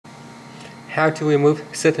how to remove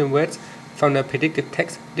certain words from the predictive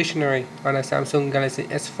text dictionary on a Samsung Galaxy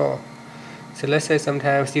S4. So let's say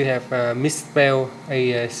sometimes you have misspelled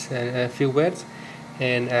a few words,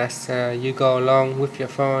 and as you go along with your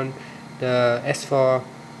phone, the S4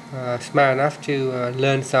 smart enough to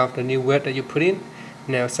learn some of the new word that you put in.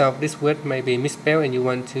 Now some of this word may be misspelled and you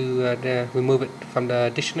want to remove it from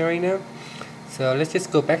the dictionary now. So let's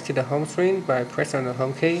just go back to the home screen by pressing on the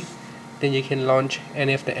home key. Then you can launch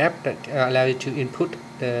any of the app that allow you to input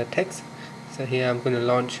the text. So here I'm going to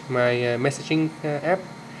launch my messaging app,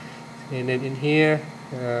 and then in here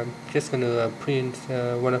just going to print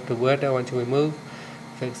one of the words I want to remove.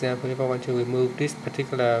 For example, if I want to remove this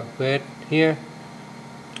particular word here,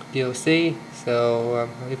 DOC, so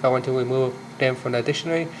if I want to remove them from the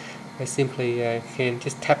dictionary, I simply can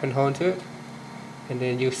just tap and hold to it, and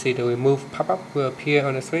then you see the remove pop-up will appear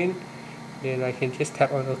on the screen. Then I can just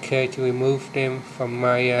tap on OK to remove them from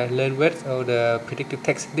my learn words or the predictive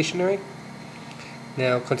text dictionary.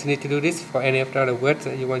 Now continue to do this for any of the other words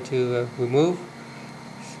that you want to remove.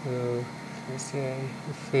 So let's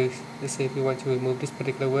say if you want to remove this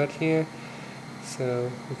particular word here,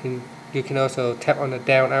 so you can also tap on the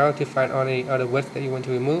down arrow to find any other words that you want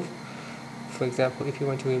to remove. For example, if you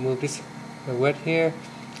want to remove this word here,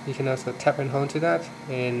 you can also tap and hold to that,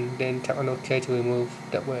 and then tap on OK to remove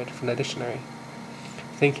that word from the dictionary.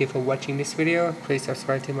 Thank you for watching this video. Please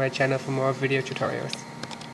subscribe to my channel for more video tutorials.